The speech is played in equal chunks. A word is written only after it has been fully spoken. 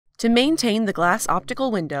To maintain the glass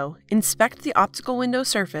optical window, inspect the optical window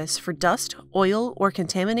surface for dust, oil, or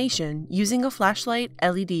contamination using a flashlight,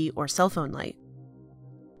 LED, or cell phone light.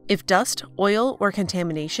 If dust, oil, or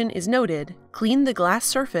contamination is noted, clean the glass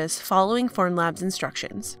surface following Formlabs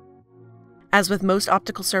instructions. As with most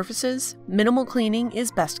optical surfaces, minimal cleaning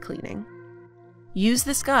is best cleaning. Use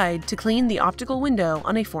this guide to clean the optical window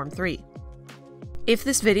on a Form 3. If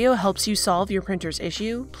this video helps you solve your printer's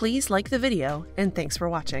issue, please like the video, and thanks for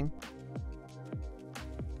watching.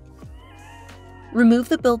 Remove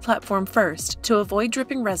the build platform first to avoid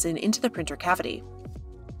dripping resin into the printer cavity.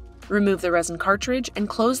 Remove the resin cartridge and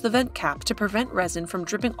close the vent cap to prevent resin from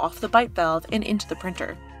dripping off the bite valve and into the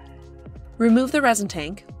printer. Remove the resin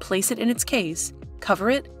tank, place it in its case,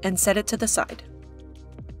 cover it, and set it to the side.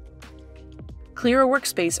 Clear a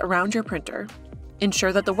workspace around your printer.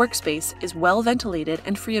 Ensure that the workspace is well ventilated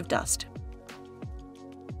and free of dust.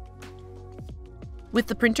 With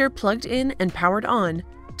the printer plugged in and powered on,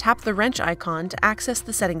 tap the wrench icon to access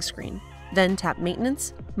the settings screen, then tap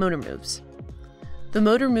Maintenance, Motor Moves. The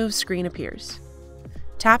Motor Moves screen appears.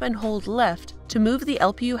 Tap and hold left to move the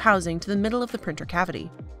LPU housing to the middle of the printer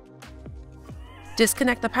cavity.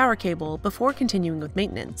 Disconnect the power cable before continuing with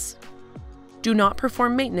maintenance. Do not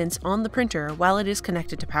perform maintenance on the printer while it is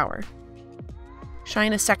connected to power.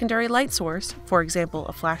 Shine a secondary light source, for example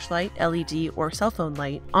a flashlight, LED, or cell phone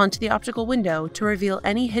light, onto the optical window to reveal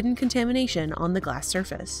any hidden contamination on the glass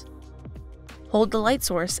surface. Hold the light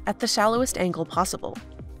source at the shallowest angle possible.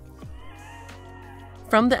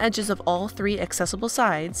 From the edges of all three accessible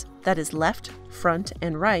sides, that is left, front,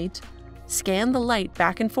 and right, scan the light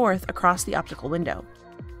back and forth across the optical window.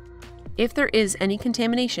 If there is any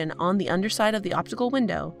contamination on the underside of the optical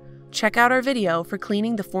window, check out our video for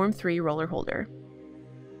cleaning the Form 3 roller holder.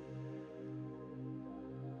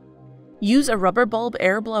 Use a rubber bulb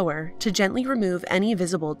air blower to gently remove any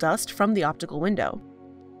visible dust from the optical window.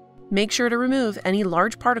 Make sure to remove any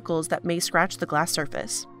large particles that may scratch the glass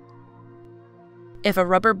surface. If a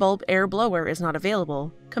rubber bulb air blower is not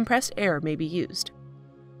available, compressed air may be used.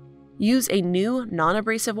 Use a new,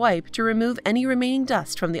 non-abrasive wipe to remove any remaining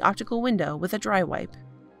dust from the optical window with a dry wipe.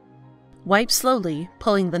 Wipe slowly,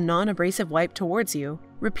 pulling the non-abrasive wipe towards you,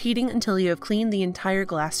 repeating until you have cleaned the entire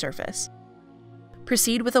glass surface.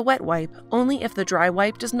 Proceed with a wet wipe only if the dry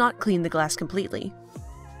wipe does not clean the glass completely.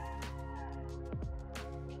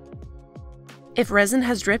 If resin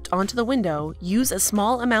has dripped onto the window, use a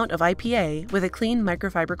small amount of IPA with a clean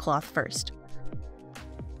microfiber cloth first.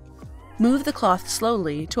 Move the cloth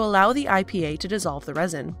slowly to allow the IPA to dissolve the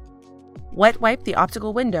resin. Wet wipe the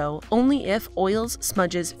optical window only if oils,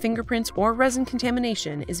 smudges, fingerprints, or resin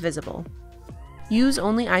contamination is visible. Use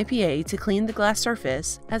only IPA to clean the glass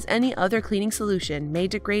surface, as any other cleaning solution may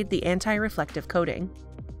degrade the anti-reflective coating.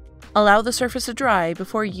 Allow the surface to dry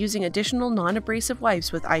before using additional non-abrasive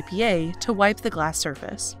wipes with IPA to wipe the glass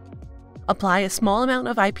surface. Apply a small amount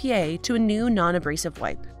of IPA to a new non-abrasive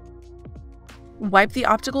wipe. Wipe the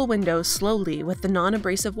optical window slowly with the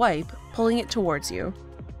non-abrasive wipe, pulling it towards you.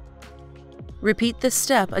 Repeat this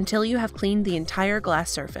step until you have cleaned the entire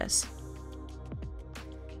glass surface.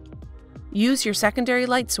 Use your secondary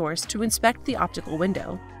light source to inspect the optical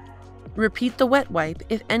window. Repeat the wet wipe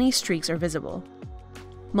if any streaks are visible.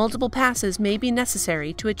 Multiple passes may be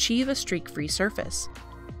necessary to achieve a streak-free surface.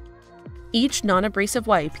 Each non-abrasive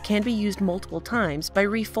wipe can be used multiple times by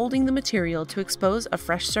refolding the material to expose a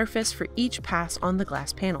fresh surface for each pass on the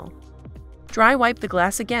glass panel. Dry wipe the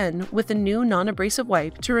glass again with a new non-abrasive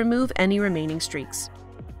wipe to remove any remaining streaks.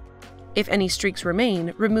 If any streaks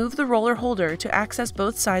remain, remove the roller holder to access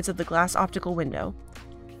both sides of the glass optical window.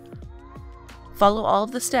 Follow all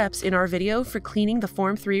of the steps in our video for cleaning the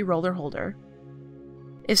Form 3 roller holder.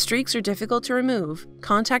 If streaks are difficult to remove,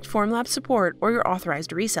 contact Formlabs support or your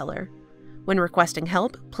authorized reseller. When requesting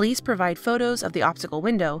help, please provide photos of the optical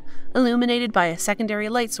window, illuminated by a secondary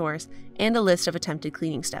light source, and a list of attempted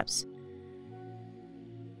cleaning steps.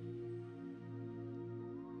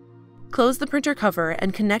 Close the printer cover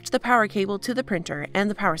and connect the power cable to the printer and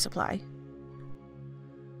the power supply.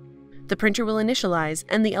 The printer will initialize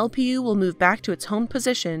and the LPU will move back to its home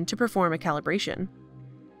position to perform a calibration.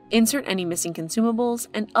 Insert any missing consumables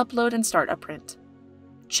and upload and start a print.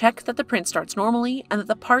 Check that the print starts normally and that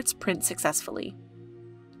the parts print successfully.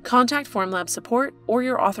 Contact Formlabs support or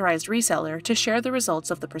your authorized reseller to share the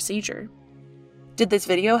results of the procedure. Did this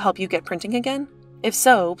video help you get printing again? If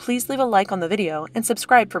so, please leave a like on the video and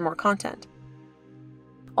subscribe for more content.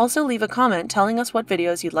 Also leave a comment telling us what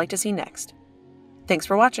videos you'd like to see next. Thanks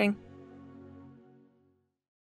for watching!